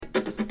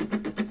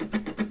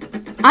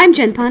I'm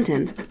Jen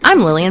Ponton.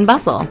 I'm Lillian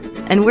Bustle,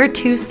 and we're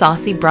two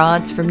saucy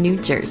broads from New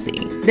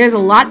Jersey. There's a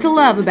lot to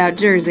love about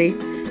Jersey.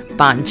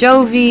 Bon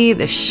Jovi,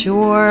 the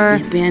shore,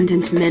 the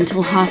abandoned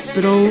mental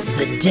hospitals,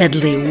 the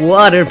deadly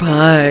water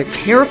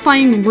parks,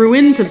 terrifying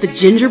ruins of the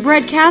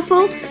gingerbread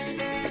castle.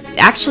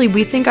 Actually,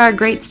 we think our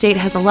great state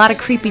has a lot of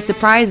creepy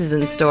surprises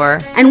in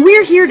store. And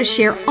we're here to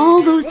share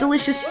all those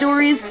delicious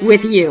stories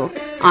with you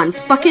on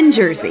Fucking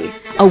Jersey.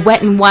 A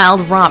wet and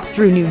wild romp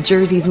through New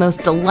Jersey's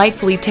most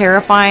delightfully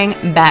terrifying,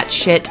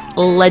 batshit,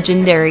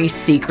 legendary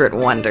secret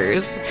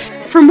wonders.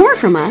 For more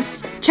from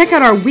us, check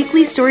out our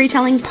weekly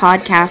storytelling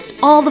podcast,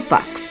 All the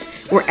Fucks,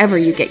 wherever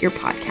you get your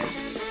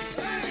podcasts.